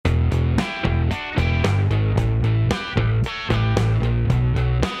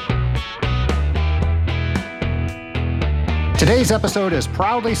Today's episode is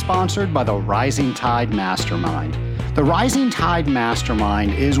proudly sponsored by the Rising Tide Mastermind. The Rising Tide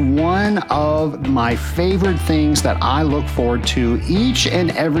Mastermind is one of my favorite things that I look forward to each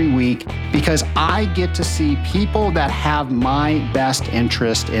and every week because I get to see people that have my best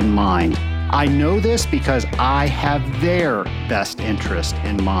interest in mind. I know this because I have their best interest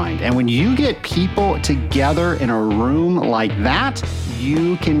in mind. And when you get people together in a room like that,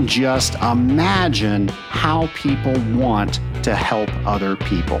 you can just imagine how people want to help other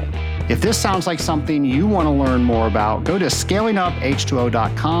people. If this sounds like something you want to learn more about, go to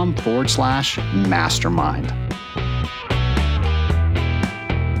scalinguph2o.com/mastermind.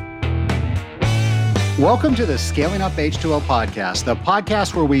 Welcome to the Scaling Up H2O podcast, the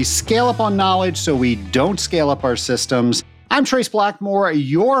podcast where we scale up on knowledge so we don't scale up our systems. I'm Trace Blackmore,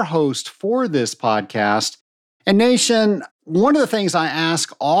 your host for this podcast. And Nation, one of the things I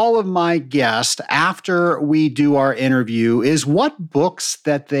ask all of my guests after we do our interview is what books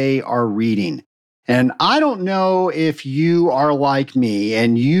that they are reading. And I don't know if you are like me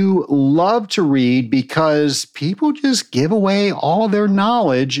and you love to read because people just give away all their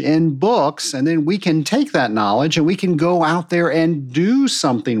knowledge in books, and then we can take that knowledge and we can go out there and do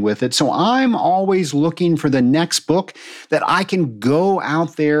something with it. So I'm always looking for the next book that I can go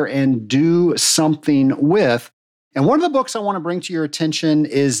out there and do something with. And one of the books I want to bring to your attention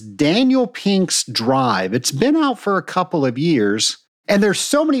is Daniel Pink's Drive. It's been out for a couple of years. And there's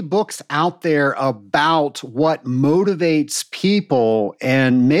so many books out there about what motivates people.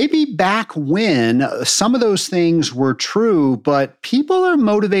 And maybe back when some of those things were true, but people are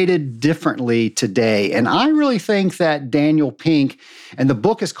motivated differently today. And I really think that Daniel Pink, and the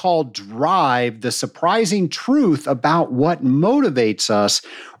book is called Drive, The Surprising Truth About What Motivates Us,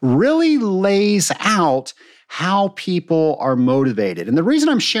 really lays out how people are motivated. And the reason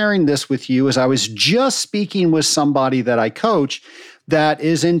I'm sharing this with you is I was just speaking with somebody that I coach that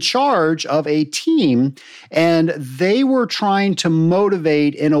is in charge of a team, and they were trying to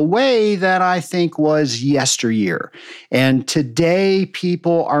motivate in a way that I think was yesteryear. And today,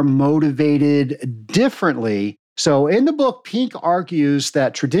 people are motivated differently. So in the book, Pink argues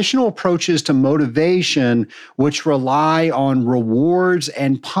that traditional approaches to motivation, which rely on rewards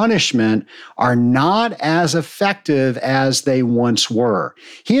and punishment, are not as effective as they once were.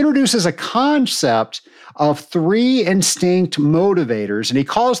 He introduces a concept of 3 instinct motivators, and he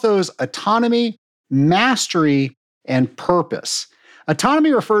calls those autonomy, mastery, and purpose.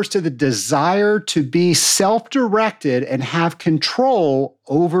 Autonomy refers to the desire to be self-directed and have control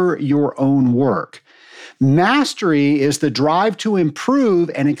over your own work. Mastery is the drive to improve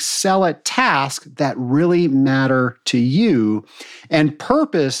and excel at tasks that really matter to you. And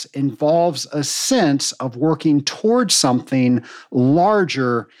purpose involves a sense of working towards something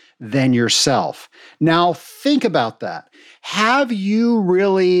larger than yourself. Now, think about that. Have you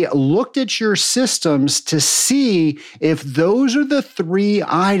really looked at your systems to see if those are the 3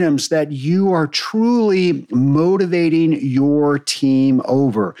 items that you are truly motivating your team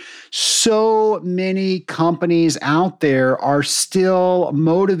over? So many companies out there are still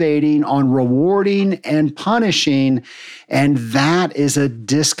motivating on rewarding and punishing, and that is a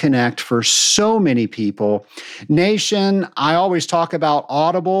disconnect for so many people. Nation, I always talk about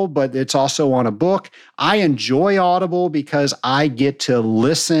Audible, but it's also on a book. I enjoy Audible because I get to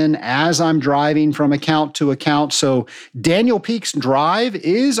listen as I'm driving from account to account. So Daniel Pink's Drive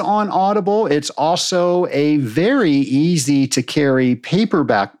is on Audible. It's also a very easy to carry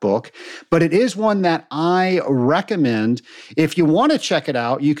paperback book, but it is one that I recommend. If you want to check it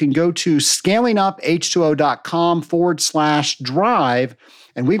out, you can go to scalinguph2o.com/drive.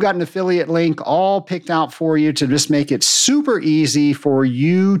 And we've got an affiliate link all picked out for you to just make it super easy for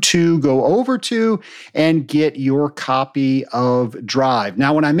you to go over to and get your copy of Drive.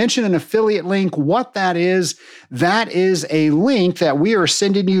 Now, when I mention an affiliate link, what that is a link that we are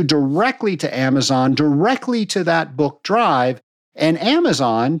sending you directly to Amazon, directly to that book Drive. And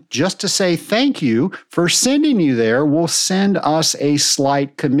Amazon, just to say thank you for sending you there, will send us a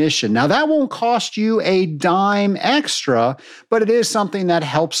slight commission. Now, that won't cost you a dime extra, but it is something that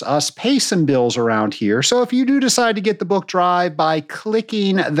helps us pay some bills around here. So if you do decide to get the book Drive by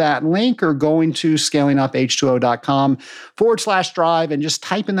clicking that link or going to scalinguph2o.com/drive and just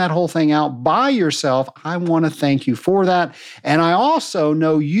typing that whole thing out by yourself, I want to thank you for that. And I also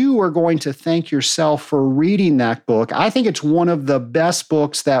know you are going to thank yourself for reading that book. I think it's one of the best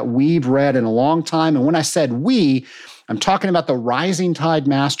books that we've read in a long time. And when I said we, I'm talking about the Rising Tide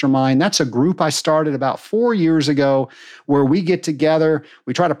Mastermind. That's a group I started about 4 years ago where we get together,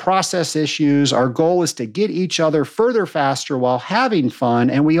 we try to process issues. Our goal is to get each other further faster while having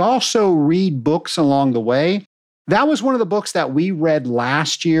fun. And we also read books along the way. That was one of the books that we read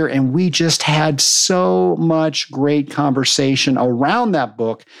last year, and we just had so much great conversation around that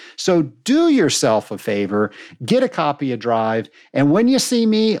book. So do yourself a favor, get a copy of Drive, and when you see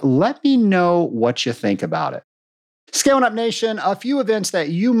me, let me know what you think about it. Scaling Up Nation, a few events that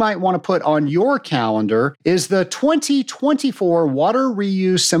you might want to put on your calendar is the 2024 Water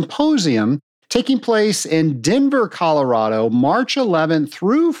Reuse Symposium taking place in Denver, Colorado, March 11th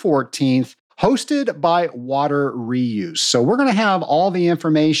through 14th, hosted by Water Reuse. So we're going to have all the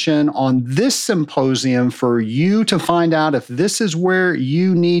information on this symposium for you to find out if this is where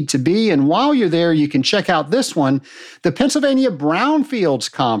you need to be. And while you're there, you can check out this one, the Pennsylvania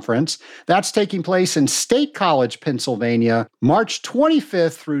Brownfields Conference. That's taking place in State College, Pennsylvania, March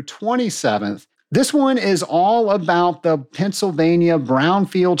 25th through 27th. This one is all about the Pennsylvania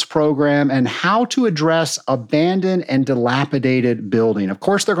Brownfields program and how to address abandoned and dilapidated building. Of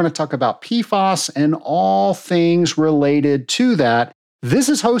course, they're going to talk about PFAS and all things related to that. This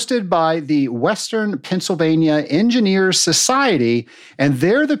is hosted by the Western Pennsylvania Engineers Society, and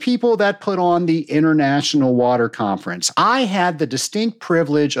they're the people that put on the International Water Conference. I had the distinct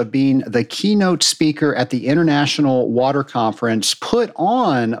privilege of being the keynote speaker at the International Water Conference put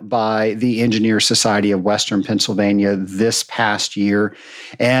on by the Engineers Society of Western Pennsylvania this past year.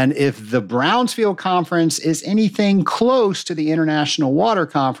 And if the Brownsfield Conference is anything close to the International Water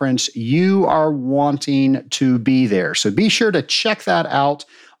Conference, you are wanting to be there. So be sure to check that out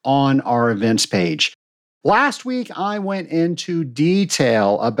on our events page. Last week, I went into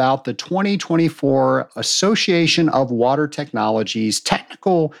detail about the 2024 Association of Water Technologies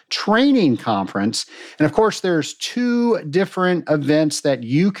Technical Training Conference. And of course, there's two different events that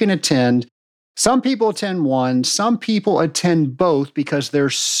you can attend. Some people attend one, some people attend both because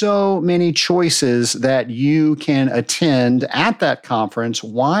there's so many choices that you can attend at that conference.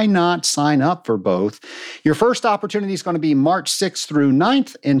 Why not sign up for both? Your first opportunity is going to be March 6th through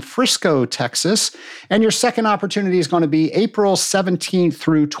 9th in Frisco, Texas. And your second opportunity is going to be April 17th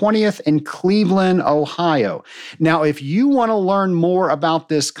through 20th in Cleveland, Ohio. Now, if you want to learn more about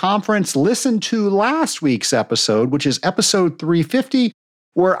this conference, listen to last week's episode, which is episode 350.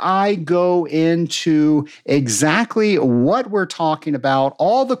 Where I go into exactly what we're talking about,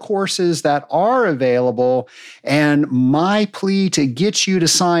 all the courses that are available, and my plea to get you to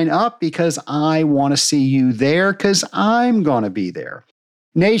sign up because I want to see you there because I'm going to be there.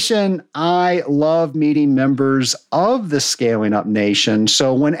 Nation, I love meeting members of the Scaling Up Nation.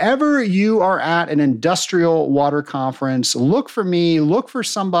 So whenever you are at an industrial water conference, look for me, look for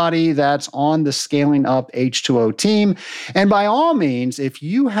somebody that's on the Scaling Up H2O team. And by all means, if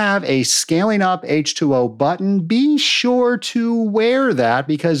you have a Scaling Up H2O button, be sure to wear that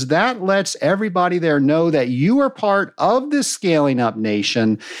because that lets everybody there know that you are part of the Scaling Up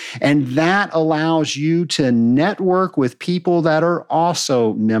Nation. And that allows you to network with people that are also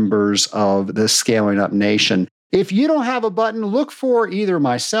members of the Scaling Up Nation. If you don't have a button, look for either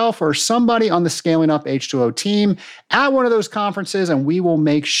myself or somebody on the Scaling Up H2O team at one of those conferences, and we will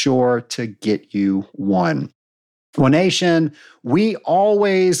make sure to get you one. Well, Nation, we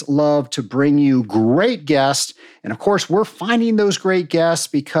always love to bring you great guests. And of course, we're finding those great guests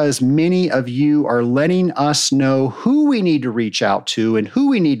because many of you are letting us know who we need to reach out to and who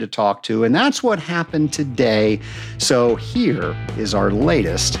we need to talk to. And that's what happened today. So here is our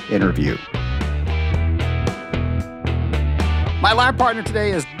latest interview. My lab partner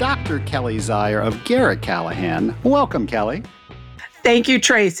today is Dr. Kelly Zier of Garrett Callahan. Welcome, Kelly. Thank you,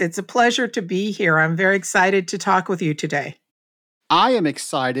 Trace. It's a pleasure to be here. I'm very excited to talk with you today. I am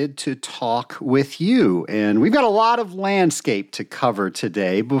excited to talk with you, and we've got a lot of landscape to cover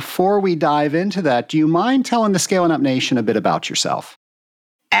today. Before we dive into that, do you mind telling the Scaling Up Nation a bit about yourself?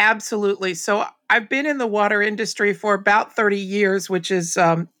 Absolutely. So I've been in the water industry for about 30 years, which is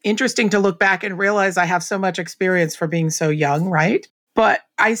interesting to look back and realize I have so much experience for being so young, right? But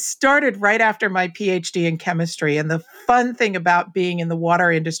I started right after my PhD in chemistry. And the fun thing about being in the water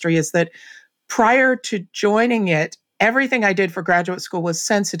industry is that prior to joining it, everything I did for graduate school was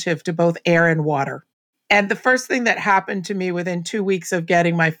sensitive to both air and water. And the first thing that happened to me within 2 weeks of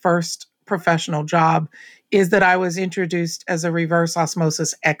getting my first professional job is that I was introduced as a reverse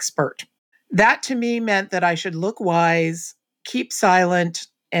osmosis expert. That to me meant that I should look wise, keep silent,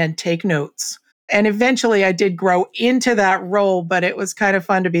 and take notes. And eventually I did grow into that role, but it was kind of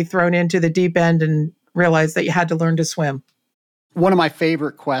fun to be thrown into the deep end and realize that you had to learn to swim. One of my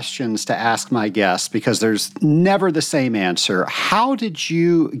favorite questions to ask my guests, because there's never the same answer. How did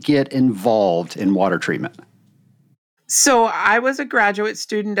you get involved in water treatment? So I was a graduate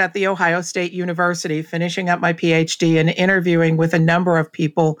student at The Ohio State University, finishing up my PhD and interviewing with a number of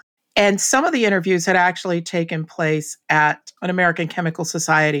people And some of the interviews had actually taken place at an American Chemical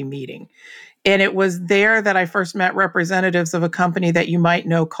Society meeting. And it was there that I first met representatives of a company that you might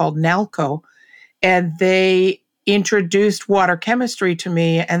know called Nalco. And they introduced water chemistry to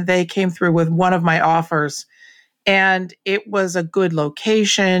me, and they came through with one of my offers. And it was a good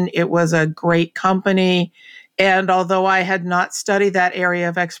location. It was a great company. And although I had not studied that area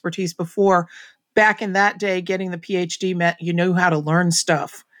of expertise before, back in that day, getting the PhD meant you knew how to learn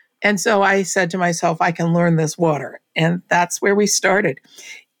stuff. And so I said to myself, I can learn this water. And that's where we started.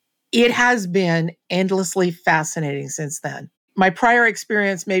 It has been endlessly fascinating since then. My prior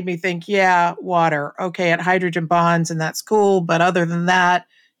experience made me think, yeah, water, okay, at hydrogen bonds, and that's cool. But other than that,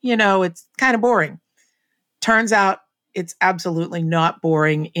 it's kind of boring. Turns out it's absolutely not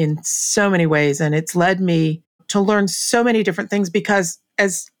boring in so many ways. And it's led me to learn so many different things because,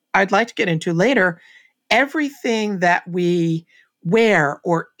 as I'd like to get into later, everything that we wear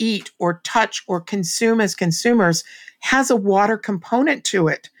or eat or touch or consume as consumers has a water component to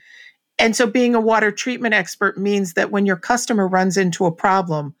it. And so being a water treatment expert means that when your customer runs into a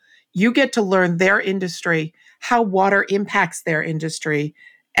problem, you get to learn their industry, how water impacts their industry,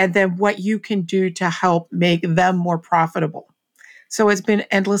 and then what you can do to help make them more profitable. So it's been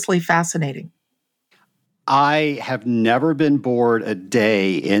endlessly fascinating. I have never been bored a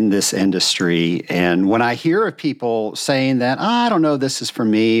day in this industry. And when I hear of people saying that, I don't know, this is for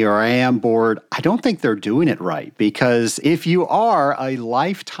me, or I am bored, I don't think they're doing it right. Because if you are a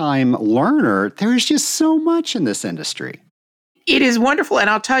lifetime learner, there's just so much in this industry. It is wonderful. And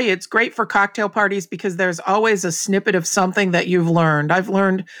I'll tell you, it's great for cocktail parties because there's always a snippet of something that you've learned. I've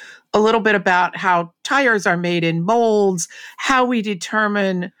learned a little bit about how tires are made in molds, how we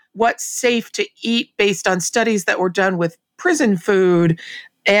determine what's safe to eat based on studies that were done with prison food,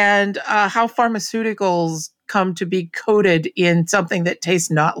 and how pharmaceuticals come to be coated in something that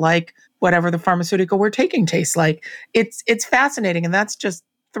tastes not like whatever the pharmaceutical we're taking tastes like. It's fascinating. And that's just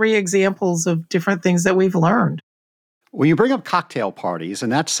 3 examples of different things that we've learned. Well, you bring up cocktail parties,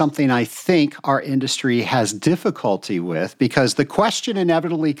 and that's something I think our industry has difficulty with because the question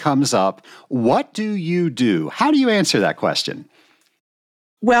inevitably comes up, what do you do? How do you answer that question?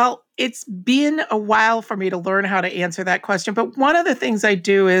 Well, it's been a while for me to learn how to answer that question. But one of the things I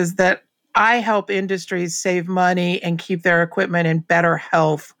do is that I help industries save money and keep their equipment in better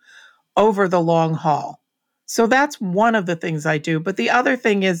health over the long haul. So that's one of the things I do. But the other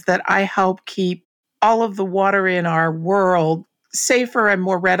thing is that I help keep all of the water in our world safer and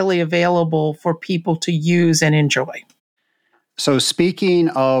more readily available for people to use and enjoy. So speaking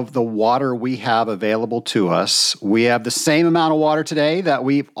of the water we have available to us, we have the same amount of water today that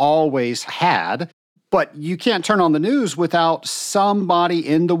we've always had, but you can't turn on the news without somebody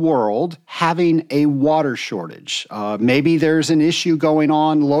in the world having a water shortage. Maybe there's an issue going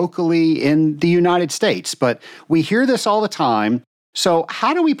on locally in the United States, but we hear this all the time. So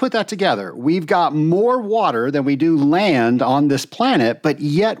how do we put that together? We've got more water than we do land on this planet, but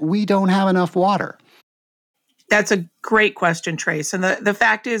yet we don't have enough water. That's a great question, Trace. And the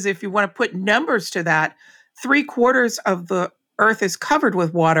fact is, if you want to put numbers to that, 3/4 of the earth is covered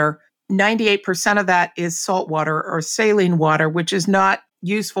with water. 98% of that is salt water or saline water, which is not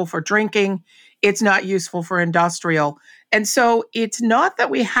useful for drinking. It's not useful for industrial. And so it's not that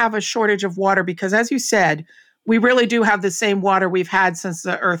we have a shortage of water because, as you said, we really do have the same water we've had since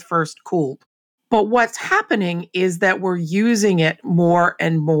the earth first cooled. But what's happening is that we're using it more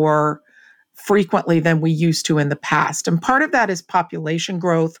and more frequently than we used to in the past. And part of that is population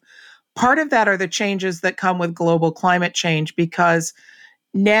growth. Part of that are the changes that come with global climate change, because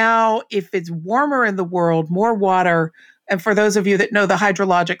now if it's warmer in the world, more water, and for those of you that know the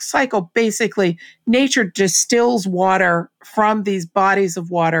hydrologic cycle, basically nature distills water from these bodies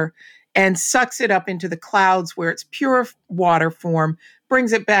of water and sucks it up into the clouds where it's pure water form,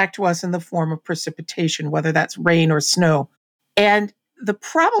 brings it back to us in the form of precipitation, whether that's rain or snow. And the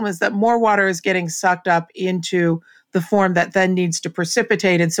problem is that more water is getting sucked up into the form that then needs to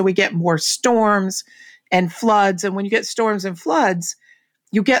precipitate. And so we get more storms and floods. And when you get storms and floods,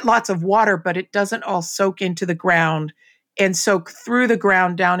 you get lots of water, but it doesn't all soak into the ground and soak through the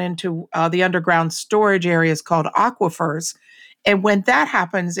ground down into the underground storage areas called aquifers. And when that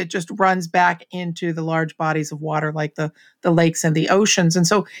happens, it just runs back into the large bodies of water like the lakes and the oceans. And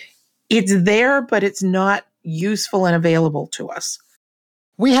so it's there, but it's not useful and available to us.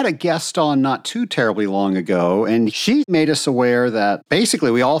 We had a guest on not too terribly long ago, and she made us aware that basically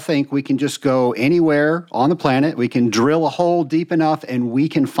we all think we can just go anywhere on the planet, we can drill a hole deep enough, and we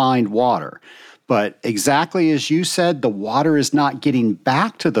can find water. But exactly as you said, the water is not getting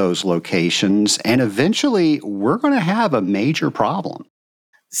back to those locations, and eventually we're going to have a major problem.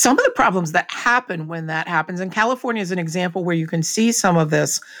 Some of the problems that happen when that happens, and California is an example where you can see some of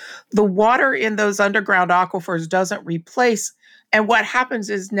this, the water in those underground aquifers doesn't replace. And what happens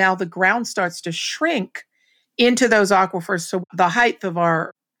is now the ground starts to shrink into those aquifers. So the height of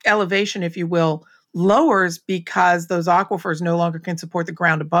our elevation, if you will, lowers because those aquifers no longer can support the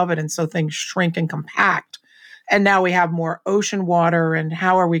ground above it. And so things shrink and compact. And now we have more ocean water. And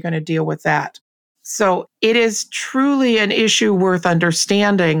how are we going to deal with that? So it is truly an issue worth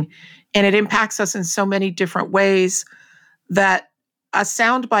understanding. And it impacts us in so many different ways that a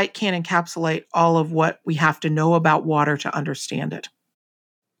soundbite can't encapsulate all of what we have to know about water to understand it.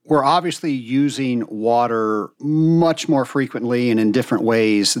 We're obviously using water much more frequently and in different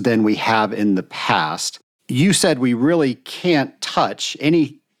ways than we have in the past. You said we really can't touch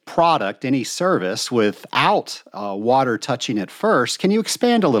any product, any service without water touching it first. Can you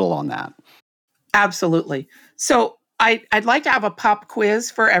expand a little on that? Absolutely. So I'd like to have a pop quiz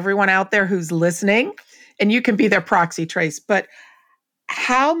for everyone out there who's listening, and you can be their proxy, Trace. But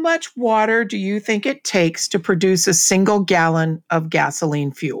how much water do you think it takes to produce a single gallon of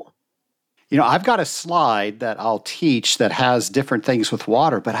gasoline fuel? I've got a slide that I'll teach that has different things with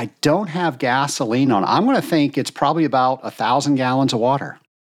water, but I don't have gasoline on it. I'm going to think it's probably about 1,000 gallons of water.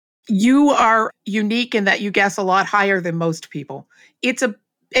 You are unique in that you guess a lot higher than most people. It's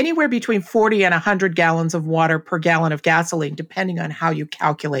anywhere between 40 and 100 gallons of water per gallon of gasoline, depending on how you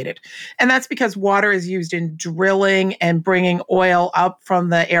calculate it. And that's because water is used in drilling and bringing oil up from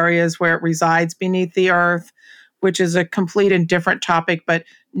the areas where it resides beneath the earth, which is a complete and different topic. But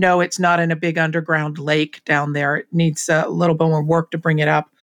no, it's not in a big underground lake down there. It needs a little bit more work to bring it up.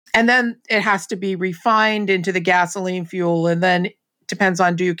 And then it has to be refined into the gasoline fuel. And then it depends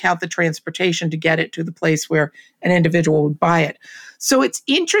on, do you count the transportation to get it to the place where an individual would buy it? So it's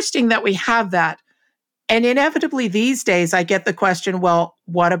interesting that we have that. And inevitably these days, I get the question, well,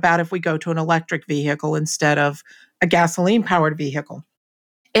 what about if we go to an electric vehicle instead of a gasoline-powered vehicle?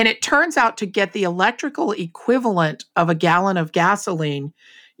 And it turns out to get the electrical equivalent of a gallon of gasoline,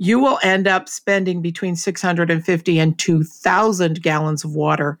 you will end up spending between 650 and 2,000 gallons of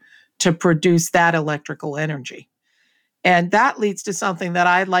water to produce that electrical energy. And that leads to something that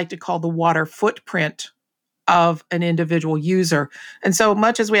I'd like to call the water footprint of an individual user. And so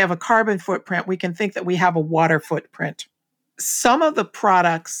much as we have a carbon footprint, we can think that we have a water footprint. Some of the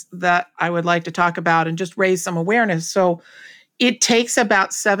products that I would like to talk about and just raise some awareness. So it takes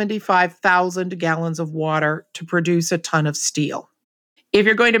about 75,000 gallons of water to produce a ton of steel. If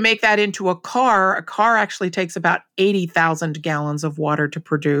you're going to make that into a car actually takes about 80,000 gallons of water to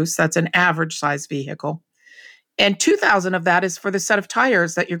produce. That's an average size vehicle. And 2,000 of that is for the set of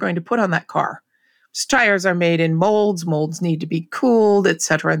tires that you're going to put on that car. These tires are made in molds. Molds need to be cooled, et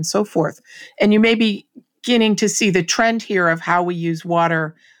cetera, and so forth. And you may be beginning to see the trend here of how we use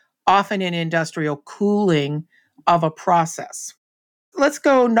water, often in industrial cooling of a process. Let's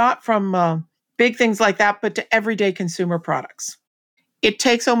go not from big things like that, but to everyday consumer products. It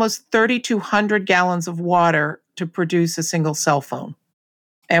takes almost 3,200 gallons of water to produce a single cell phone.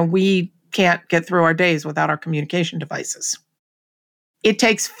 And we can't get through our days without our communication devices. It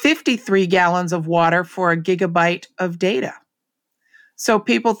takes 53 gallons of water for a gigabyte of data. So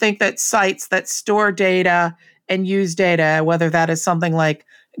people think that sites that store data and use data, whether that is something like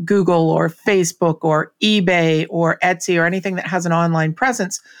Google or Facebook or eBay or Etsy or anything that has an online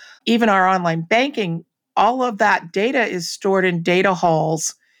presence, even our online banking, all of that data is stored in data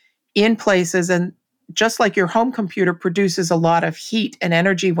halls in places. And just like your home computer produces a lot of heat and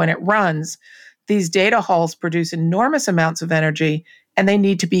energy when it runs, these data halls produce enormous amounts of energy, and they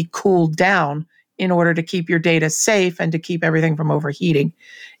need to be cooled down in order to keep your data safe and to keep everything from overheating.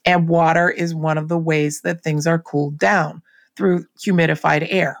 And water is one of the ways that things are cooled down through humidified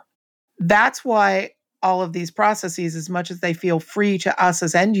air. That's why all of these processes, as much as they feel free to us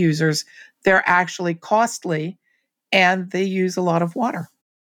as end users, they're actually costly and they use a lot of water.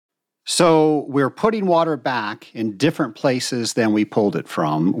 So we're putting water back in different places than we pulled it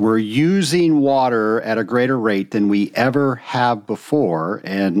from. We're using water at a greater rate than we ever have before.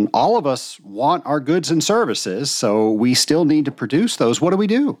 And all of us want our goods and services, so we still need to produce those. What do we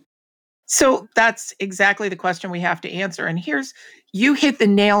do? So that's exactly the question we have to answer. And you hit the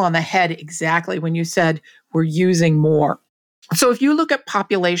nail on the head exactly when you said we're using more. So if you look at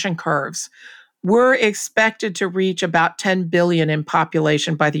population curves, we're expected to reach about 10 billion in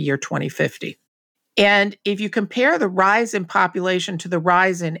population by the year 2050. And if you compare the rise in population to the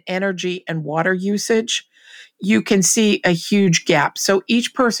rise in energy and water usage, you can see a huge gap. So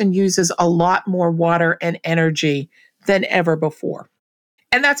each person uses a lot more water and energy than ever before.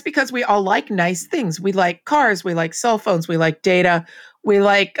 And that's because we all like nice things. We like cars, we like cell phones, we like data, we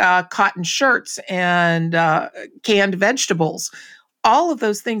like cotton shirts and canned vegetables. All of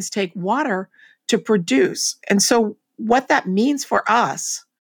those things take water to produce. And so, what that means for us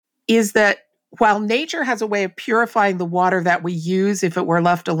is that while nature has a way of purifying the water that we use if it were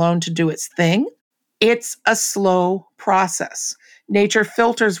left alone to do its thing, it's a slow process. Nature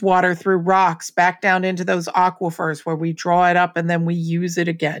filters water through rocks back down into those aquifers where we draw it up and then we use it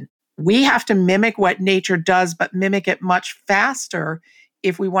again. We have to mimic what nature does, but mimic it much faster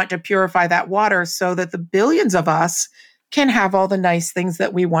if we want to purify that water so that the billions of us can have all the nice things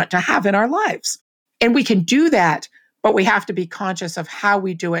that we want to have in our lives. And we can do that, but we have to be conscious of how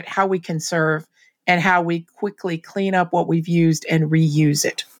we do it, how we conserve, and how we quickly clean up what we've used and reuse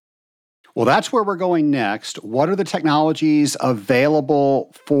it. Well, that's where we're going next. What are the technologies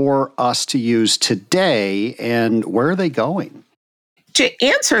available for us to use today, and where are they going? To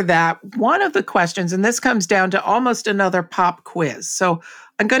answer that, one of the questions, and this comes down to almost another pop quiz. So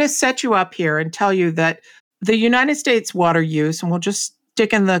I'm going to set you up here and tell you that the United States water use, and we'll just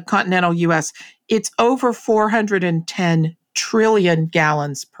stick in the continental US, it's over 410 trillion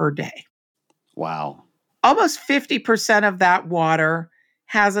gallons per day. Wow. Almost 50% of that water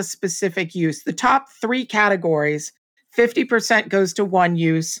has a specific use. The top three categories, 50% goes to one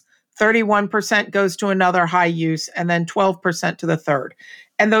use, 31% goes to another high use, and then 12% to the third.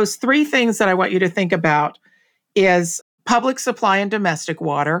 And those three things that I want you to think about is public supply and domestic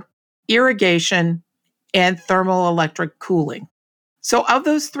water, irrigation, and thermal electric cooling. So of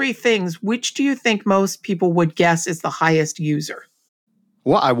those three things, which do you think most people would guess is the highest user?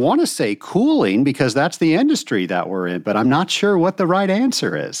 Well, I want to say cooling because that's the industry that we're in, but I'm not sure what the right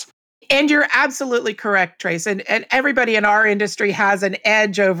answer is. And you're absolutely correct, Trace. And everybody in our industry has an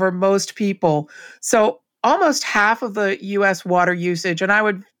edge over most people. So almost half of the US water usage, and I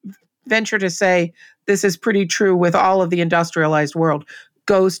would venture to say this is pretty true with all of the industrialized world,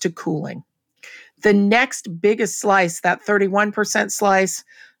 goes to cooling. The next biggest slice, that 31% slice,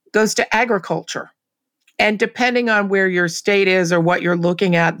 goes to agriculture. And depending on where your state is or what you're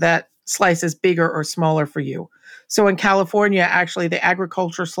looking at, that slice is bigger or smaller for you. So in California, actually, the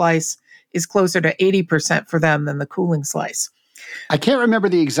agriculture slice is closer to 80% for them than the cooling slice. I can't remember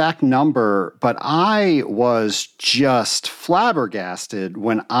the exact number, but I was just flabbergasted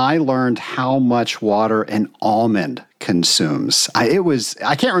when I learned how much water an almond consumes. I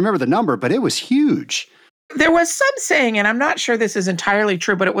can't remember the number, but it was huge. There was some saying, and I'm not sure this is entirely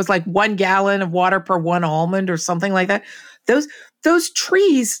true, but it was like 1 gallon of water per one almond or something like that. Those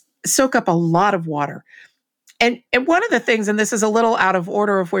trees soak up a lot of water. And one of the things, and this is a little out of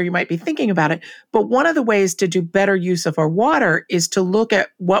order of where you might be thinking about it, but one of the ways to do better use of our water is to look at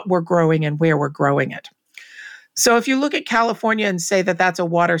what we're growing and where we're growing it. So if you look at California and say that that's a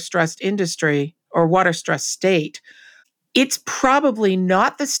water-stressed industry or water-stressed state, it's probably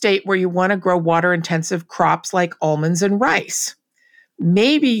not the state where you want to grow water-intensive crops like almonds and rice.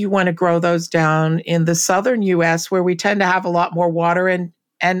 Maybe you want to grow those down in the southern US where we tend to have a lot more water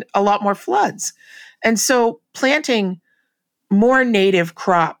and a lot more floods. And so planting more native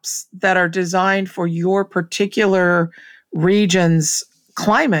crops that are designed for your particular region's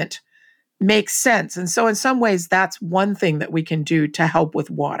climate makes sense. And so in some ways, that's one thing that we can do to help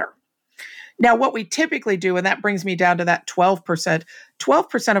with water. Now, what we typically do, and that brings me down to that 12%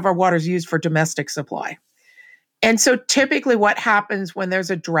 of our water is used for domestic supply. And so typically what happens when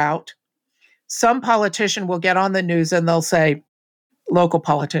there's a drought, some politician will get on the news and they'll say, local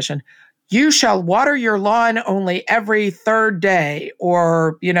politician, you shall water your lawn only every third day,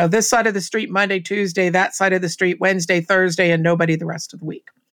 or, this side of the street Monday, Tuesday, that side of the street Wednesday, Thursday, and nobody the rest of the week.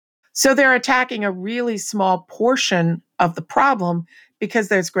 So they're attacking a really small portion of the problem because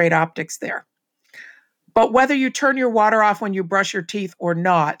there's great optics there. But whether you turn your water off when you brush your teeth or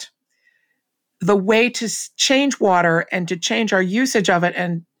not, the way to change water and to change our usage of it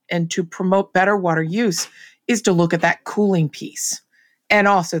and to promote better water use is to look at that cooling piece and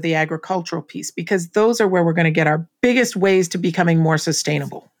also the agricultural piece, because those are where we're going to get our biggest ways to becoming more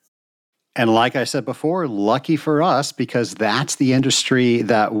sustainable. And like I said before, lucky for us, because that's the industry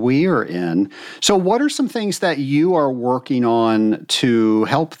that we're in. So what are some things that you are working on to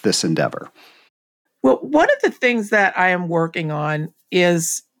help this endeavor? Well, one of the things that I am working on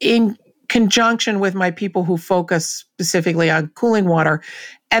is in conjunction with my people who focus specifically on cooling water.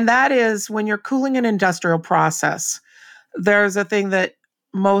 And that is when you're cooling an industrial process, there's a thing that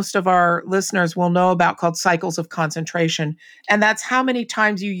most of our listeners will know about called cycles of concentration. And that's how many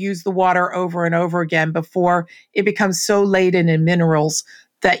times you use the water over and over again before it becomes so laden in minerals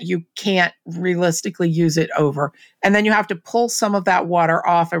that you can't realistically use it over. And then you have to pull some of that water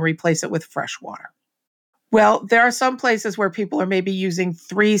off and replace it with fresh water. Well, there are some places where people are maybe using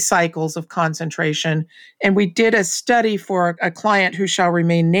 3 cycles of concentration. And we did a study for a client who shall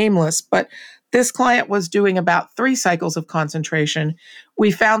remain nameless, but this client was doing about 3 cycles of concentration.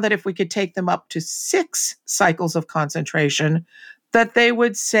 We found that if we could take them up to 6 cycles of concentration, that they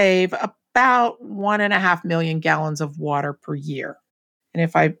would save about 1.5 million gallons of water per year. And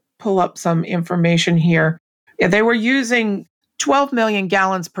if I pull up some information here, they were using 12 million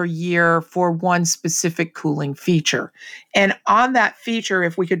gallons per year for one specific cooling feature. And on that feature,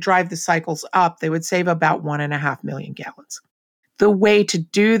 if we could drive the cycles up, they would save about 1.5 million gallons. The way to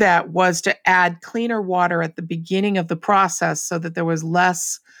do that was to add cleaner water at the beginning of the process so that there was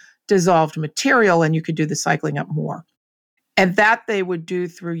less dissolved material and you could do the cycling up more. And that they would do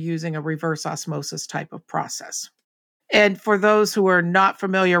through using a reverse osmosis type of process. And for those who are not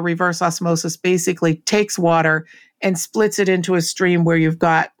familiar, reverse osmosis basically takes water and splits it into a stream where you've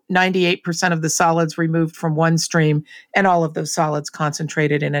got 98% of the solids removed from one stream and all of those solids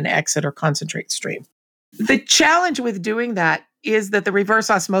concentrated in an exit or concentrate stream. The challenge with doing that is that the reverse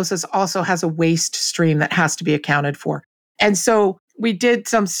osmosis also has a waste stream that has to be accounted for. And so we did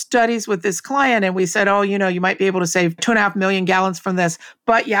some studies with this client and we said, you might be able to save 2.5 million gallons from this,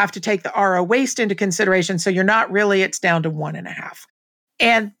 but you have to take the RO waste into consideration. So you're not really, it's down to 1.5.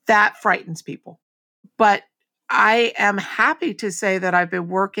 And that frightens people. But I am happy to say that I've been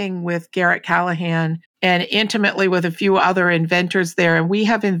working with Garrett Callahan and intimately with a few other inventors there. And we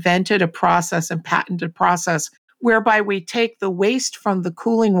have invented a process and patented a process whereby we take the waste from the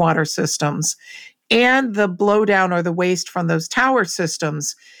cooling water systems and the blowdown or the waste from those tower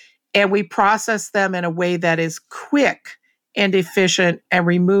systems, and we process them in a way that is quick and efficient and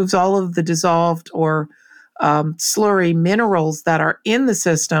removes all of the dissolved or slurry minerals that are in the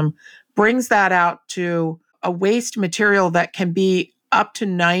system, brings that out to a waste material that can be up to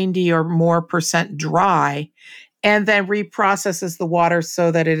 90 or more % dry, and then reprocesses the water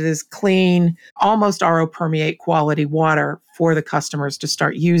so that it is clean, almost RO permeate quality water for the customers to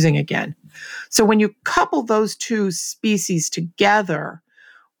start using again. So when you couple those two species together,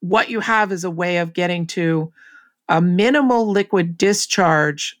 what you have is a way of getting to a minimal liquid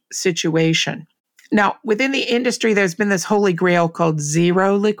discharge situation. Now, within the industry, there's been this holy grail called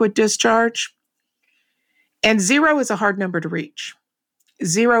zero liquid discharge. And 0 is a hard number to reach.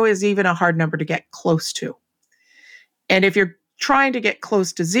 0 is even a hard number to get close to. And if you're trying to get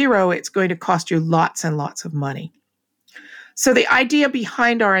close to 0, it's going to cost you lots and lots of money. So the idea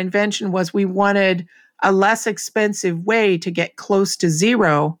behind our invention was we wanted a less expensive way to get close to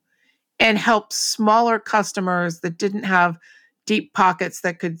 0 and help smaller customers that didn't have deep pockets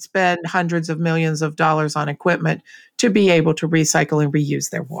that could spend hundreds of millions of dollars on equipment to be able to recycle and reuse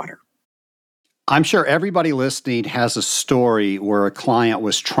their water. I'm sure everybody listening has a story where a client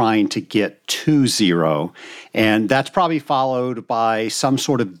was trying to get to 0, and that's probably followed by some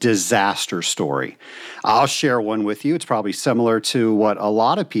sort of disaster story. I'll share one with you. It's probably similar to what a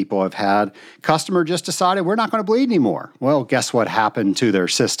lot of people have had. Customer just decided we're not going to bleed anymore. Well, guess what happened to their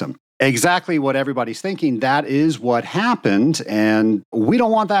system? Exactly what everybody's thinking. That is what happened, and we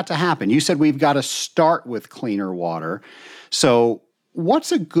don't want that to happen. You said we've got to start with cleaner water. So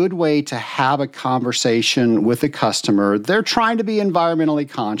what's a good way to have a conversation with a customer? They're trying to be environmentally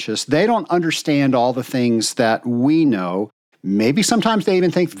conscious. They don't understand all the things that we know. Maybe sometimes they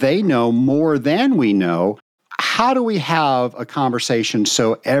even think they know more than we know. How do we have a conversation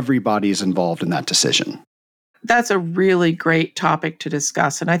so everybody's involved in that decision? That's a really great topic to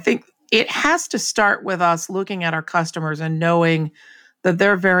discuss. And I think it has to start with us looking at our customers and knowing that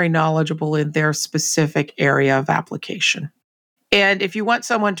they're very knowledgeable in their specific area of application. And if you want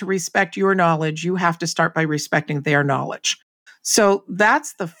someone to respect your knowledge, you have to start by respecting their knowledge. So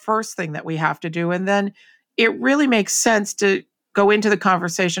that's the first thing that we have to do. And then it really makes sense to go into the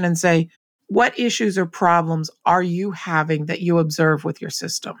conversation and say, what issues or problems are you having that you observe with your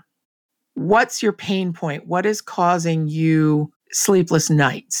system? What's your pain point? What is causing you sleepless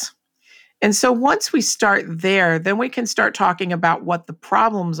nights? And so once we start there, then we can start talking about what the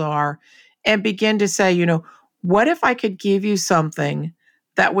problems are and begin to say, what if I could give you something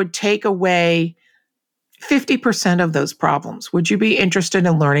that would take away 50% of those problems? Would you be interested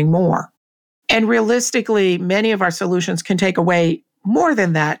in learning more? And realistically, many of our solutions can take away more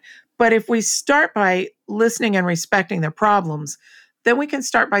than that. But if we start by listening and respecting their problems, then we can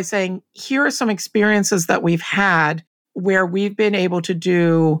start by saying, here are some experiences that we've had where we've been able to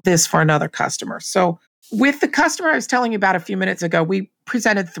do this for another customer. So with the customer I was telling you about a few minutes ago, we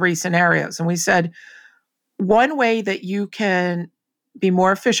presented 3 scenarios and we said, one way that you can be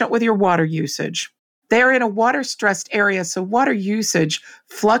more efficient with your water usage. They're in a water-stressed area, so water usage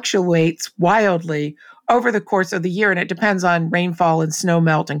fluctuates wildly over the course of the year, and it depends on rainfall and snow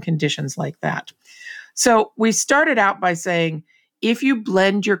melt and conditions like that. So we started out by saying, if you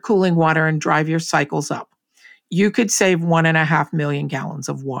blend your cooling water and drive your cycles up, you could save 1.5 million gallons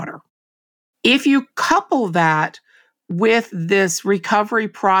of water. If you couple that with this recovery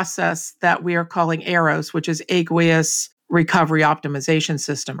process that we are calling AROS, which is Aqueous Recovery Optimization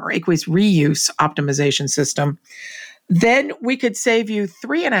System or Aqueous Reuse Optimization System, then we could save you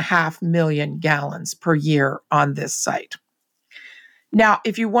 3.5 million gallons per year on this site. Now,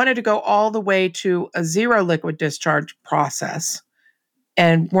 if you wanted to go all the way to a zero liquid discharge process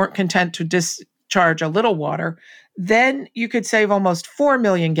and weren't content to discharge a little water, then you could save almost 4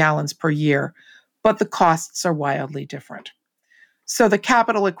 million gallons per year, but the costs are wildly different. So the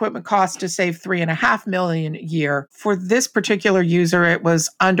capital equipment cost to save 3.5 million a year, for this particular user, it was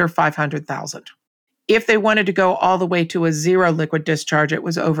under 500,000. If they wanted to go all the way to a zero liquid discharge, it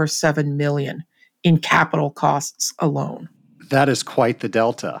was over 7 million in capital costs alone. That is quite the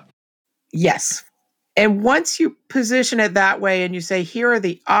delta. Yes. And once you position it that way and you say, here are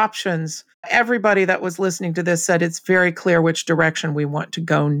the options, everybody that was listening to this said it's very clear which direction we want to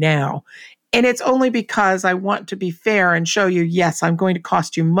go now. And it's only because I want to be fair and show you, yes, I'm going to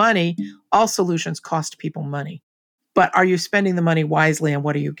cost you money. All solutions cost people money. But are you spending the money wisely and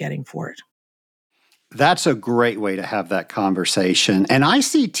what are you getting for it? That's a great way to have that conversation. And I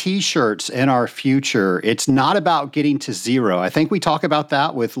see t-shirts in our future. It's not about getting to zero. I think we talk about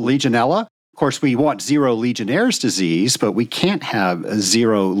that with Legionella. Of course, we want zero Legionnaire's disease, but we can't have a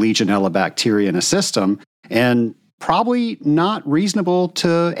zero Legionella bacteria in a system. And probably not reasonable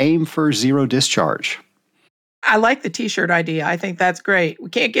to aim for zero discharge. I like the t-shirt idea. I think that's great. We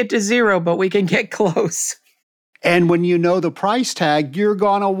can't get to zero, but we can get close. And when you know the price tag, you're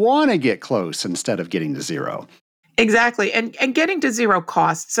going to want to get close instead of getting to zero. Exactly. And getting to zero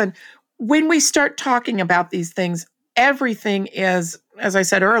costs. And when we start talking about these things, everything is, as I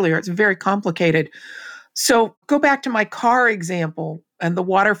said earlier, it's very complicated. So go back to my car example and the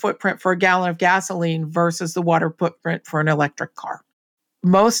water footprint for a gallon of gasoline versus the water footprint for an electric car.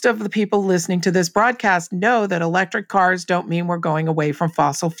 Most of the people listening to this broadcast know that electric cars don't mean we're going away from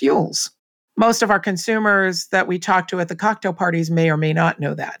fossil fuels. Most of our consumers that we talk to at the cocktail parties may or may not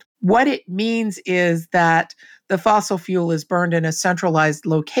know that. What it means is that the fossil fuel is burned in a centralized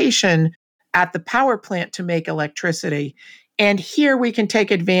location at the power plant to make electricity. And here we can take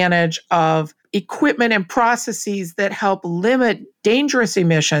advantage of equipment and processes that help limit dangerous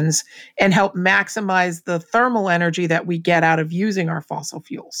emissions and help maximize the thermal energy that we get out of using our fossil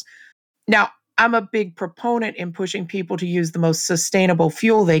fuels. Now, I'm a big proponent in pushing people to use the most sustainable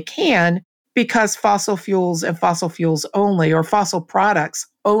fuel they can because fossil fuels and fossil fuels only, or fossil products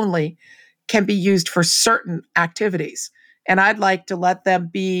only, can be used for certain activities. And I'd like to let them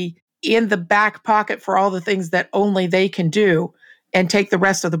be in the back pocket for all the things that only they can do and take the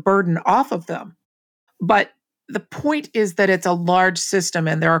rest of the burden off of them. But the point is that it's a large system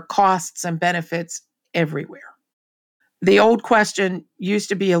and there are costs and benefits everywhere. The old question used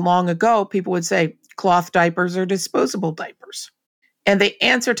to be long ago, people would say cloth diapers or disposable diapers. And the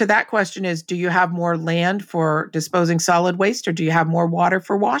answer to that question is, do you have more land for disposing solid waste or do you have more water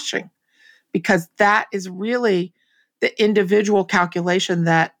for washing? Because that is really the individual calculation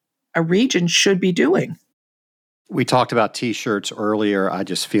that a region should be doing. We talked about t-shirts earlier. I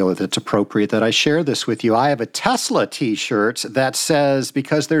just feel that it's appropriate that I share this with you. I have a Tesla t-shirt that says,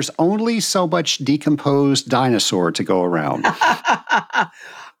 because there's only so much decomposed dinosaur to go around.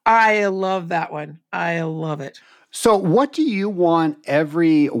 I love that one. I love it. So what do you want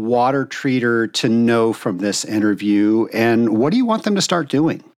every water treater to know from this interview, and what do you want them to start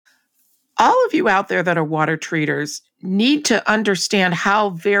doing? All of you out there that are water treaters need to understand how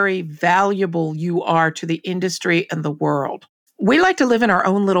very valuable you are to the industry and the world. We like to live in our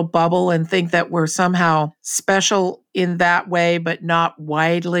own little bubble and think that we're somehow special in that way, but not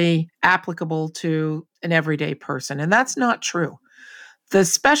widely applicable to an everyday person. And that's not true. The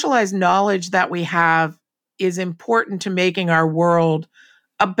specialized knowledge that we have is important to making our world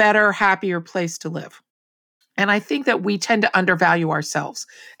a better, happier place to live. And I think that we tend to undervalue ourselves.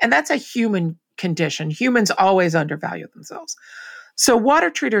 And that's a human condition. Humans always undervalue themselves. So water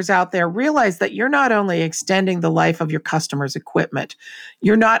treaters out there, realize that you're not only extending the life of your customers' equipment,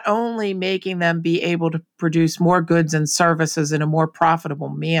 you're not only making them be able to produce more goods and services in a more profitable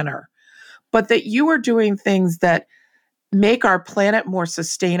manner, but that you are doing things that make our planet more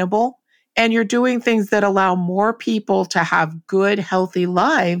sustainable, and you're doing things that allow more people to have good, healthy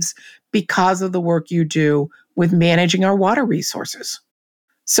lives because of the work you do with managing our water resources.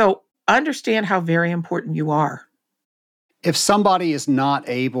 So understand how very important you are. If somebody is not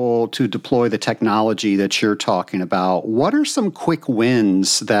able to deploy the technology that you're talking about, what are some quick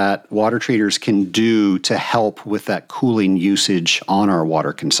wins that water treaters can do to help with that cooling usage on our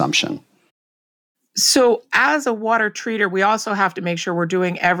water consumption? So as a water treater, we also have to make sure we're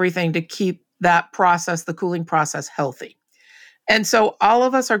doing everything to keep that process, the cooling process, healthy. And so all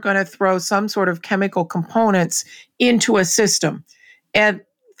of us are going to throw some sort of chemical components into a system. And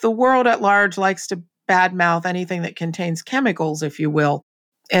the world at large likes to badmouth anything that contains chemicals, if you will.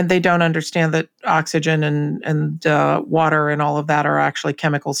 And they don't understand that oxygen and water and all of that are actually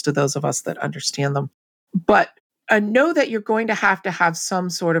chemicals to those of us that understand them. But know that you're going to have some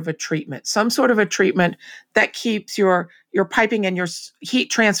sort of a treatment, that keeps your piping and your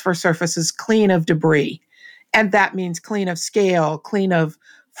heat transfer surfaces clean of debris. And that means clean of scale, clean of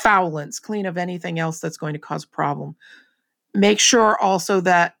foulants, clean of anything else that's going to cause a problem. Make sure also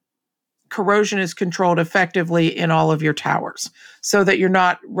that corrosion is controlled effectively in all of your towers so that you're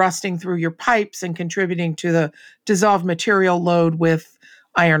not rusting through your pipes and contributing to the dissolved material load with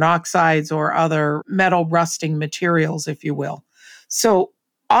iron oxides or other metal rusting materials, if you will. So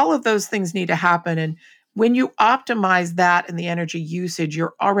all of those things need to happen. And when you optimize that and the energy usage,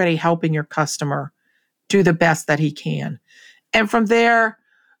 you're already helping your customer do the best that he can. And from there,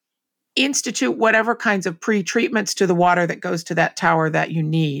 institute whatever kinds of pre-treatments to the water that goes to that tower that you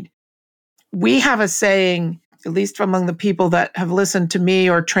need. We have a saying, at least among the people that have listened to me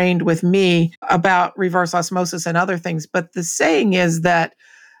or trained with me about reverse osmosis and other things, but the saying is that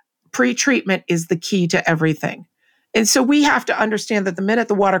pre-treatment is the key to everything. And so we have to understand that the minute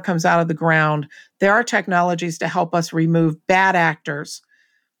the water comes out of the ground, there are technologies to help us remove bad actors.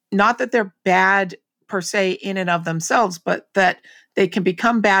 Not that they're bad per se in and of themselves, but that they can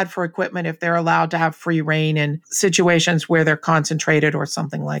become bad for equipment if they're allowed to have free reign in situations where they're concentrated or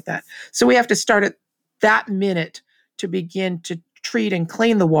something like that. So we have to start at that minute to begin to treat and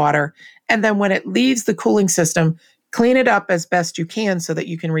clean the water. And then when it leaves the cooling system, clean it up as best you can so that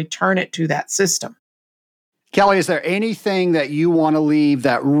you can return it to that system. Kelly, is there anything that you want to leave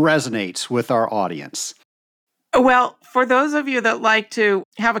that resonates with our audience? Well, for those of you that like to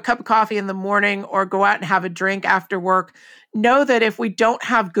have a cup of coffee in the morning or go out and have a drink after work, know that if we don't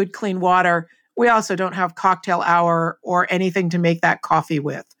have good, clean water, we also don't have cocktail hour or anything to make that coffee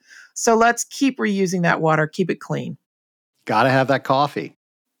with. So let's keep reusing that water, keep it clean. Gotta have that coffee.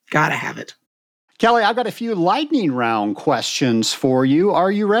 Gotta have it. Kelly, I've got a few lightning round questions for you.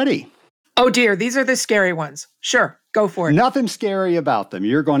 Are you ready? Oh dear, these are the scary ones. Sure, go for it. Nothing scary about them.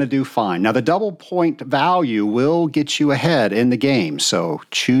 You're going to do fine. Now, the double point value will get you ahead in the game, so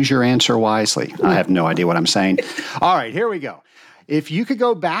choose your answer wisely. I have no idea what I'm saying. All right, here we go. If you could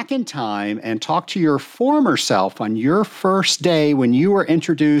go back in time and talk to your former self on your first day when you were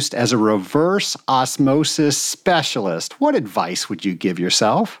introduced as a reverse osmosis specialist, what advice would you give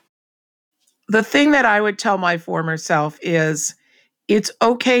yourself? The thing that I would tell my former self is it's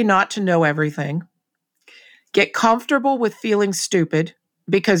okay not to know everything. Get comfortable with feeling stupid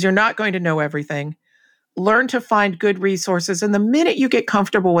because you're not going to know everything. Learn to find good resources. And the minute you get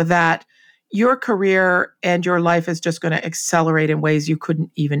comfortable with that, your career and your life is just going to accelerate in ways you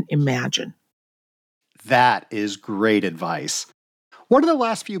couldn't even imagine. That is great advice. What are the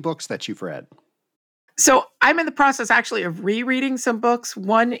last few books that you've read? So I'm in the process actually of rereading some books.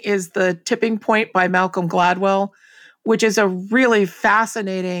 One is The Tipping Point by Malcolm Gladwell, which is a really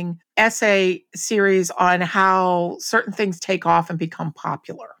fascinating essay series on how certain things take off and become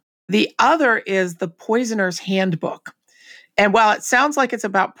popular. The other is The Poisoner's Handbook. And while it sounds like it's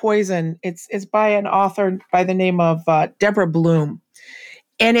about poison, it's by an author by the name of Deborah Bloom.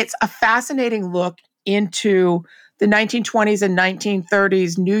 And it's a fascinating look into the 1920s and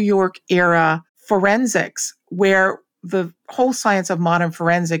 1930s New York era forensics, where the whole science of modern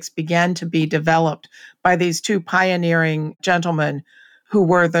forensics began to be developed by these two pioneering gentlemen who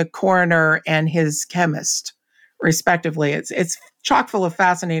were the coroner and his chemist, respectively. It's chock full of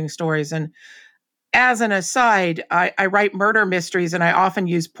fascinating stories. And as an aside, I write murder mysteries and I often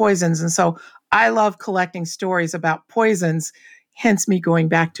use poisons. And so I love collecting stories about poisons, hence me going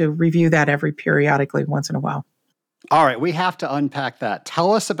back to review that periodically once in a while. All right, we have to unpack that.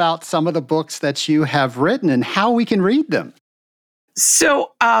 Tell us about some of the books that you have written and how we can read them.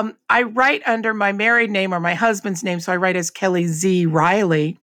 So I write under my married name or my husband's name, so I write as Kelly Z.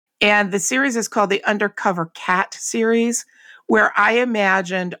 Riley. And the series is called the Undercover Cat series, where I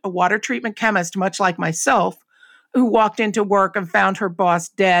imagined a water treatment chemist, much like myself, who walked into work and found her boss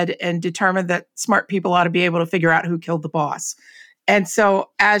dead and determined that smart people ought to be able to figure out who killed the boss. And so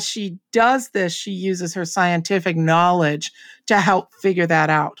as she does this, she uses her scientific knowledge to help figure that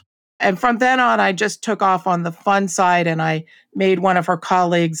out. And from then on, I just took off on the fun side and I made one of her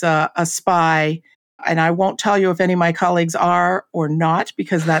colleagues a spy. And I won't tell you if any of my colleagues are or not,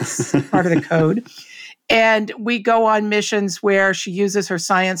 because that's part of the code. And we go on missions where she uses her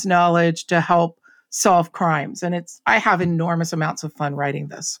science knowledge to help solve crimes. And I have enormous amounts of fun writing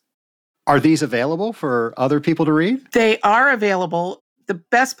this. Are these available for other people to read? They are available. The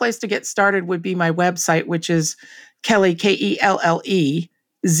best place to get started would be my website, which is Kelly,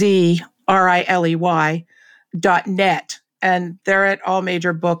 KELLEZRILEY.net. And they're at all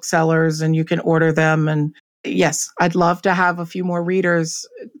major booksellers and you can order them. And yes, I'd love to have a few more readers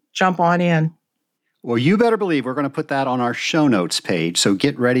jump on in. Well, you better believe we're going to put that on our show notes page. So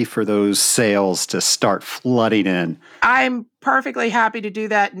get ready for those sales to start flooding in. I'm perfectly happy to do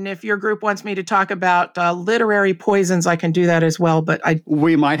that. And if your group wants me to talk about literary poisons, I can do that as well. But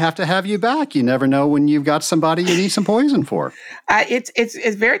we might have to have you back. You never know when you've got somebody you need some poison for.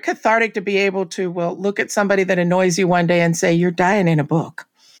 It's very cathartic to be able to look at somebody that annoys you one day and say, you're dying in a book.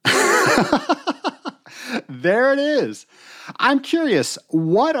 There it is. I'm curious,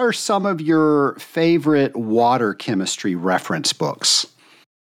 what are some of your favorite water chemistry reference books?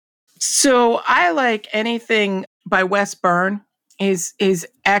 So I like anything by Wes Byrne. Is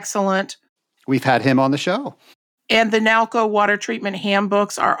excellent. We've had him on the show. And the Nalco water treatment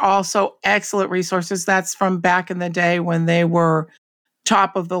handbooks are also excellent resources. That's from back in the day when they were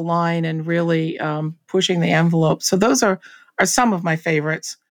top of the line and really pushing the envelope. So those are some of my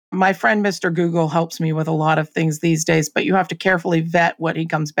favorites. My friend, Mr. Google, helps me with a lot of things these days, but you have to carefully vet what he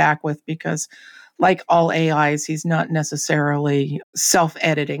comes back with because, like all AIs, he's not necessarily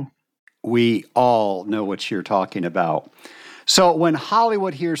self-editing. We all know what you're talking about. So when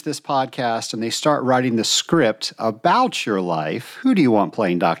Hollywood hears this podcast and they start writing the script about your life, who do you want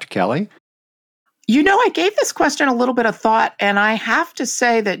playing Dr. Kelly? You know, I gave this question a little bit of thought, and I have to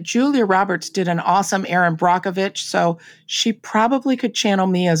say that Julia Roberts did an awesome Erin Brockovich, so she probably could channel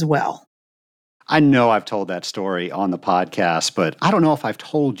me as well. I know I've told that story on the podcast, but I don't know if I've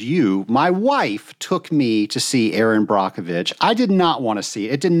told you. My wife took me to see Erin Brockovich. I did not want to see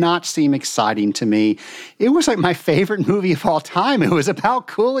it. It did not seem exciting to me. It was like my favorite movie of all time. It was about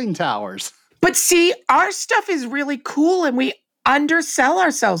cooling towers. But see, our stuff is really cool, and we undersell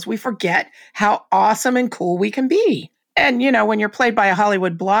ourselves. We forget how awesome and cool we can be. And, you know, when you're played by a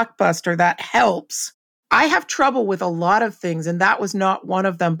Hollywood blockbuster, that helps. I have trouble with a lot of things, and that was not one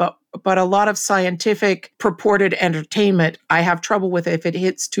of them, but a lot of scientific purported entertainment, I have trouble with if it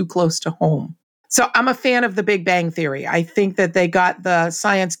hits too close to home. So I'm a fan of The Big Bang Theory. I think that they got the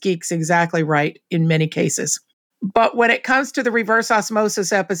science geeks exactly right in many cases. But when it comes to the reverse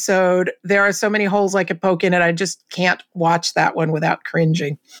osmosis episode, there are so many holes I could poke in it. I just can't watch that one without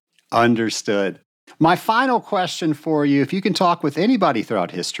cringing. Understood. My final question for you, if you can talk with anybody throughout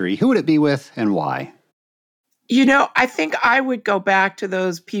history, who would it be with and why? You know, I think I would go back to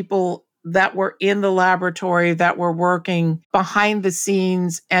those people that were in the laboratory, that were working behind the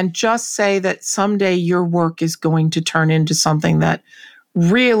scenes, and just say that someday your work is going to turn into something that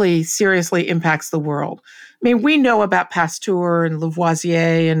really seriously impacts the world. I mean, we know about Pasteur and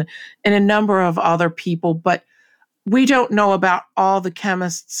Lavoisier and a number of other people, but we don't know about all the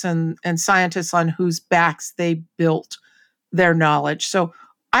chemists and scientists on whose backs they built their knowledge. So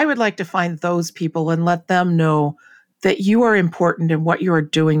I would like to find those people and let them know that you are important and what you are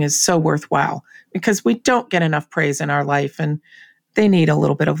doing is so worthwhile, because we don't get enough praise in our life and they need a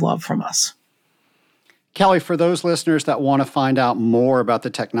little bit of love from us. Kelly, for those listeners that want to find out more about the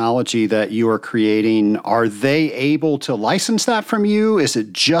technology that you are creating, are they able to license that from you? Is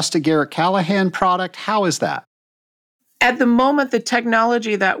it just a Garrett Callahan product? How is that? At the moment, the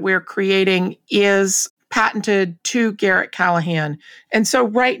technology that we're creating is patented to Garrett Callahan. And so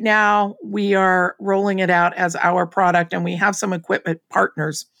right now we are rolling it out as our product, and we have some equipment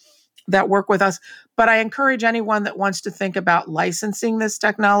partners that work with us. But I encourage anyone that wants to think about licensing this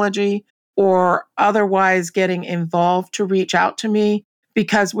technology or otherwise getting involved to reach out to me,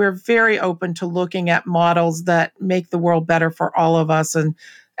 because we're very open to looking at models that make the world better for all of us and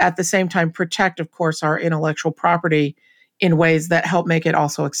at the same time protect, of course, our intellectual property in ways that help make it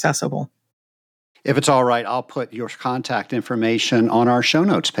also accessible. If it's all right, I'll put your contact information on our show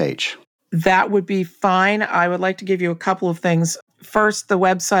notes page. That would be fine. I would like to give you a couple of things. First, the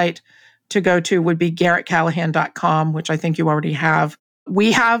website to go to would be garrettcallahan.com, which I think you already have.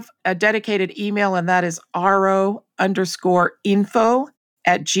 We have a dedicated email, and that is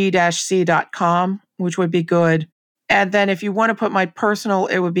ro_info@g-c.com, which would be good. And then if you want to put my personal,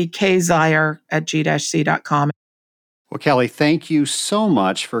 it would be kzire@g-c.com. Well, Kelly, thank you so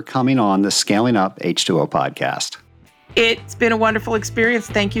much for coming on the Scaling Up H2O podcast. It's been a wonderful experience.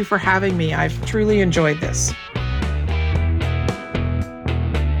 Thank you for having me. I've truly enjoyed this.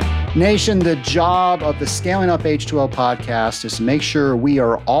 Nation, the job of the Scaling Up H2O podcast is to make sure we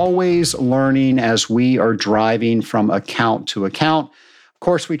are always learning as we are driving from account to account. Of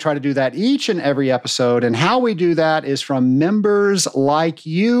course, we try to do that each and every episode, and how we do that is from members like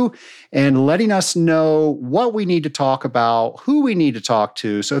you and letting us know what we need to talk about, who we need to talk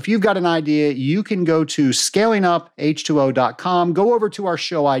to. So if you've got an idea, you can go to scalinguph2o.com, go over to our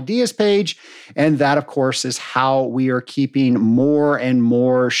show ideas page, and that, of course, is how we are keeping more and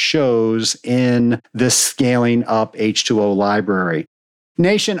more shows in the Scaling Up H2O library.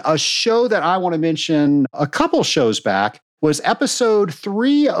 Nation, a show that I want to mention a couple shows back was episode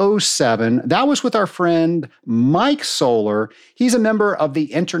 307. That was with our friend Mike Solar. He's a member of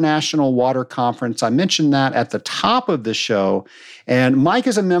the International Water Conference. I mentioned that at the top of the show. And Mike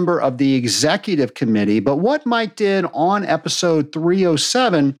is a member of the executive committee. But what Mike did on episode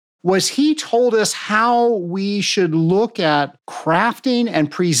 307 was he told us how we should look at crafting and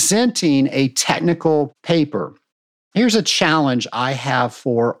presenting a technical paper. Here's a challenge I have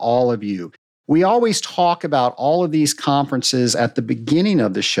for all of you. We always talk about all of these conferences at the beginning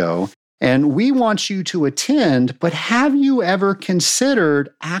of the show, and we want you to attend, but have you ever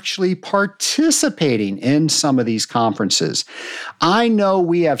considered actually participating in some of these conferences? I know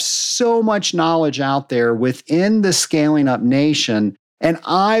we have so much knowledge out there within the Scaling Up Nation, and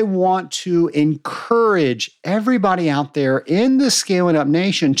I want to encourage everybody out there in the Scaling Up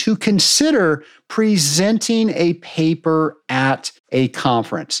Nation to consider presenting a paper at a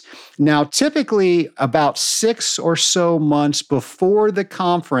conference. Now, typically about 6 or so months before the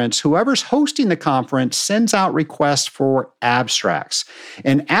conference, whoever's hosting the conference sends out requests for abstracts.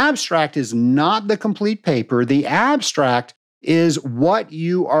 An abstract is not the complete paper. The abstract is what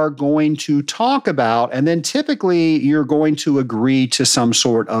you are going to talk about, and then typically you're going to agree to some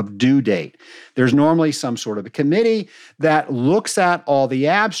sort of due date. There's normally some sort of a committee that looks at all the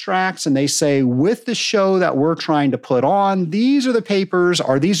abstracts, and they say, with the show that we're trying to put on, these are the papers,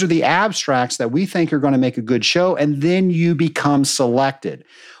 or these are the abstracts that we think are going to make a good show, and then you become selected.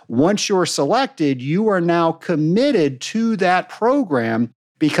 Once you're selected, you are now committed to that program,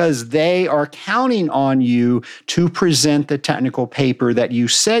 because they are counting on you to present the technical paper that you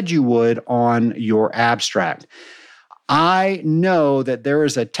said you would on your abstract. I know that there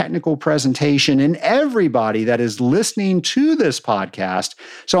is a technical presentation in everybody that is listening to this podcast.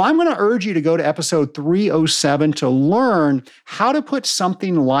 So I'm going to urge you to go to episode 307 to learn how to put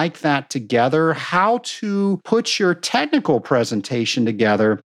something like that together, how to put your technical presentation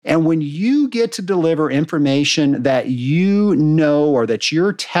together. And when you get to deliver information that you know or that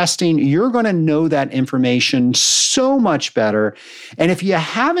you're testing, you're going to know that information so much better. And if you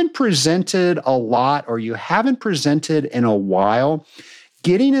haven't presented a lot or you haven't presented in a while,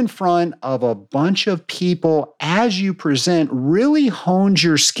 getting in front of a bunch of people as you present really hones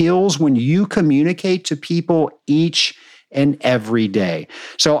your skills when you communicate to people each and every day.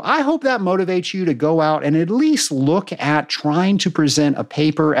 So I hope that motivates you to go out and at least look at trying to present a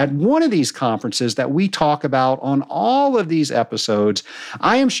paper at one of these conferences that we talk about on all of these episodes.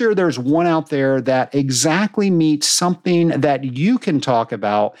 I am sure there's one out there that exactly meets something that you can talk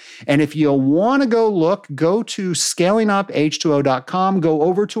about. And if you want to go look, go to scalinguph2o.com, go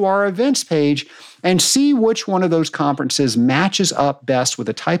over to our events page, and see which one of those conferences matches up best with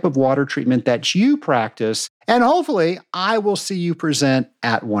the type of water treatment that you practice. And hopefully, I will see you present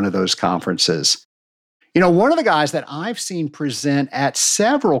at one of those conferences. You know, one of the guys that I've seen present at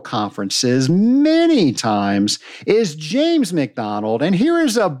several conferences many times is James McDonald. And here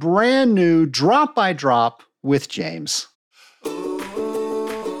is a brand new Drop by Drop with James.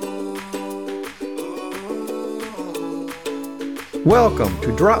 Welcome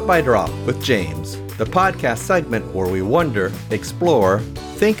to Drop by Drop with James, the podcast segment where we wonder, explore,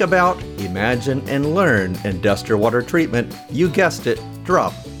 think about, imagine, and learn industrial water treatment, you guessed it,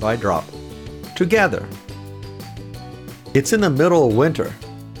 drop by drop. Together. It's in the middle of winter.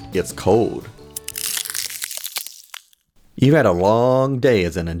 It's cold. You've had a long day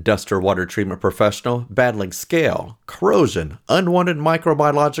as an industrial water treatment professional battling scale, corrosion, unwanted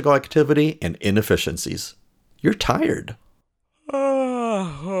microbiological activity, and inefficiencies. You're tired.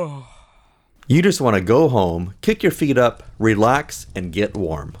 You just want to go home, kick your feet up, relax, and get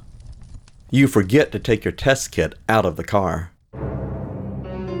warm. You forget to take your test kit out of the car.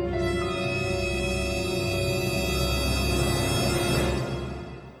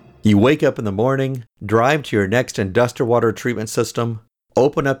 You wake up in the morning, drive to your next industrial water treatment system,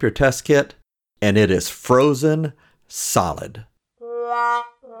 open up your test kit, and it is frozen, solid.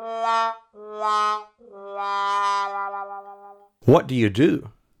 What do?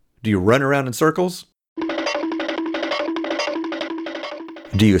 Do you run around in circles?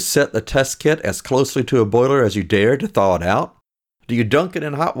 Do you set the test kit as closely to a boiler as you dare to thaw it out? Do you dunk it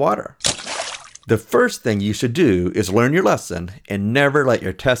in hot water? The first thing you should do is learn your lesson and never let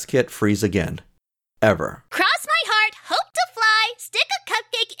your test kit freeze again. Ever. Cross my heart, hope to fly, stick a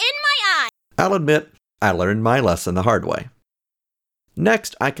cupcake in my eye. I'll admit, I learned my lesson the hard way.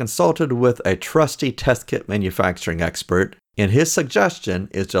 Next, I consulted with a trusty test kit manufacturing expert, and his suggestion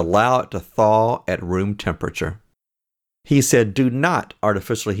is to allow it to thaw at room temperature. He said do not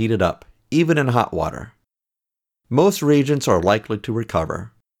artificially heat it up, even in hot water. Most reagents are likely to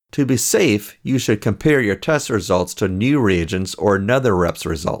recover. To be safe, you should compare your test results to new reagents or another rep's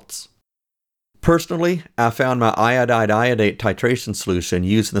results. Personally, I found my iodide titration solution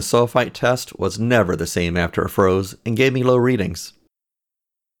used in the sulfite test was never the same after it froze and gave me low readings.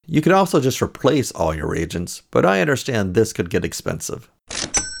 You could also just replace all your reagents, but I understand this could get expensive.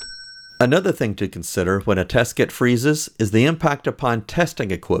 Another thing to consider when a test kit freezes is the impact upon testing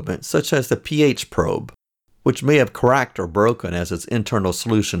equipment such as the pH probe, which may have cracked or broken as its internal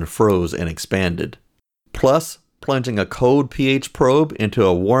solution froze and expanded. Plus, plunging a cold pH probe into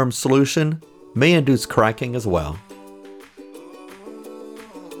a warm solution may induce cracking as well.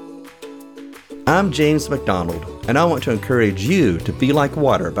 I'm James McDonald, and I want to encourage you to be like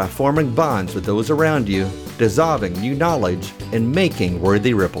water by forming bonds with those around you, dissolving new knowledge, and making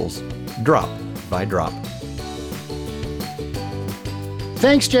worthy ripples, drop by drop.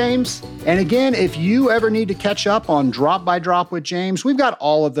 Thanks, James. And again, if you ever need to catch up on Drop by Drop with James, we've got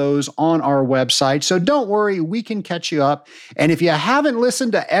all of those on our website. So don't worry, we can catch you up. And if you haven't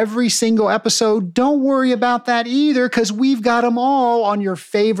listened to every single episode, don't worry about that either, because we've got them all on your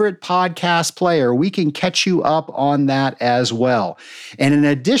favorite podcast player. We can catch you up on that as well. And in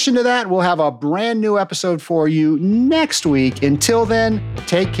addition to that, we'll have a brand new episode for you next week. Until then,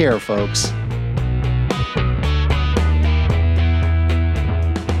 take care, folks.